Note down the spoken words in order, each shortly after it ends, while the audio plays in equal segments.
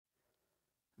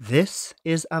This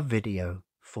is a video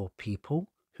for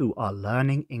people who are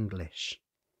learning English.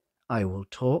 I will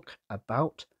talk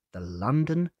about the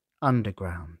London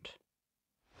Underground.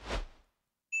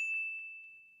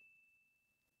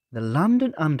 The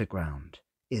London Underground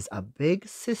is a big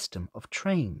system of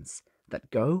trains that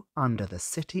go under the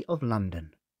City of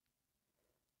London.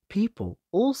 People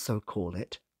also call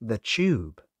it the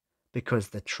Tube because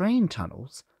the train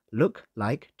tunnels look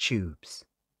like tubes.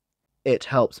 It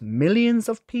helps millions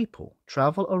of people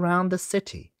travel around the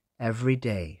city every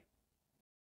day.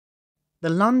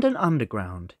 The London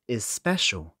Underground is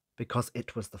special because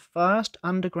it was the first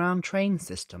underground train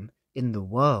system in the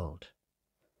world.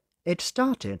 It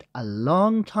started a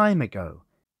long time ago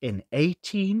in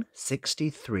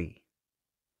 1863.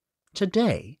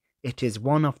 Today, it is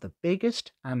one of the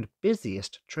biggest and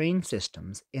busiest train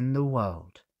systems in the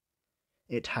world.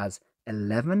 It has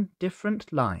 11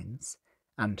 different lines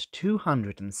and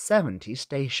 270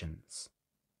 stations.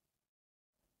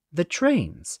 The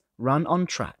trains run on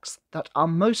tracks that are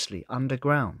mostly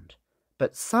underground,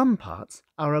 but some parts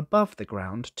are above the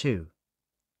ground too.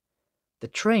 The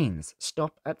trains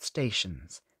stop at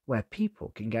stations where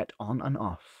people can get on and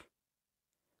off.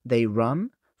 They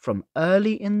run from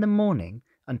early in the morning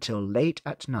until late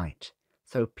at night,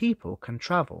 so people can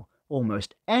travel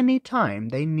almost any time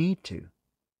they need to.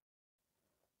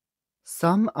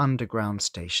 Some underground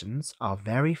stations are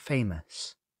very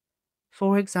famous.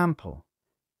 For example,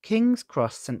 King's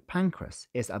Cross St Pancras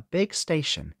is a big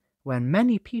station where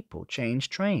many people change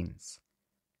trains.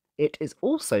 It is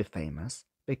also famous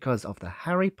because of the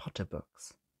Harry Potter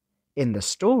books. In the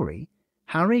story,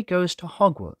 Harry goes to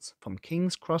Hogwarts from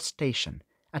King's Cross Station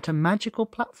at a magical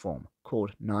platform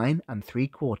called 9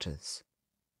 3/4.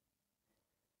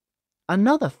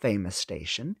 Another famous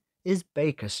station is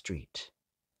Baker Street.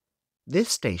 This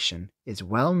station is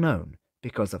well known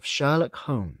because of Sherlock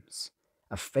Holmes,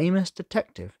 a famous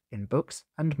detective in books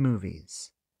and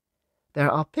movies. There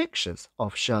are pictures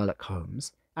of Sherlock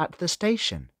Holmes at the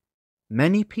station.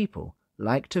 Many people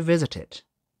like to visit it.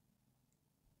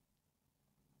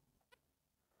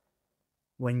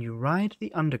 When you ride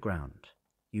the Underground,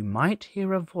 you might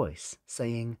hear a voice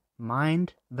saying,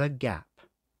 "Mind the gap."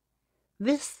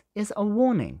 This is a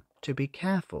warning to be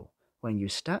careful when you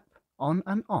step on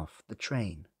and off the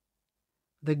train.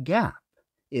 The gap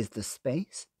is the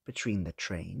space between the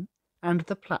train and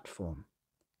the platform.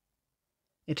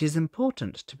 It is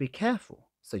important to be careful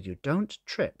so you don't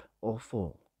trip or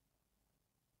fall.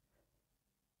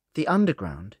 The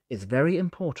Underground is very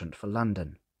important for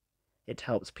London. It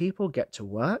helps people get to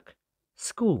work,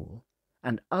 school,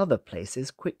 and other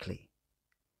places quickly.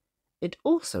 It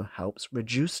also helps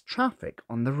reduce traffic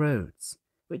on the roads,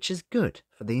 which is good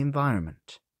for the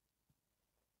environment.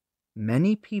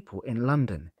 Many people in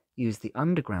London use the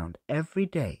Underground every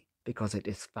day because it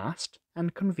is fast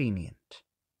and convenient.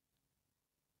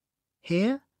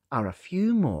 Here are a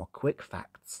few more quick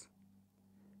facts.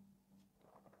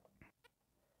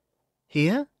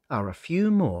 Here are a few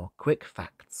more quick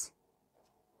facts.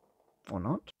 Or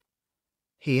not?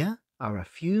 Here are a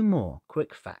few more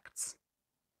quick facts.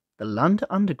 The London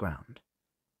Underground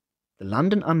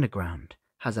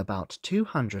has about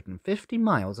 250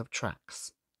 miles of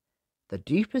tracks. The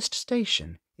deepest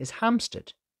station is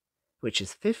Hampstead, which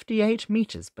is 58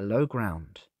 meters below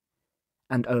ground,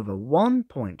 and over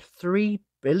 1.3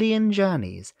 billion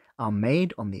journeys are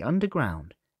made on the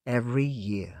Underground every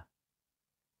year.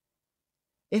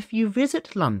 If you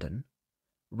visit London,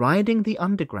 riding the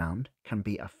Underground can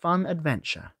be a fun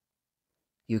adventure.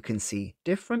 You can see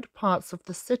different parts of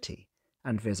the city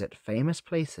and visit famous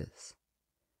places.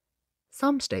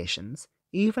 Some stations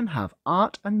even have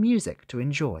art and music to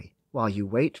enjoy while you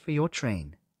wait for your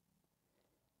train.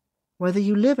 Whether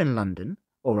you live in London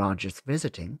or are just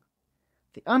visiting,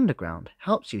 the Underground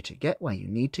helps you to get where you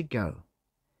need to go.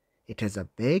 It is a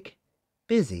big,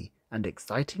 busy, and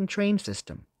exciting train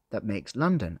system that makes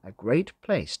London a great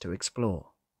place to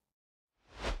explore.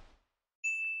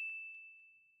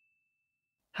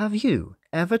 Have you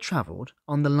ever travelled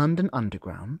on the London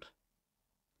Underground?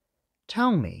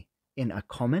 Tell me in a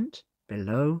comment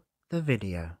below the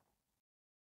video.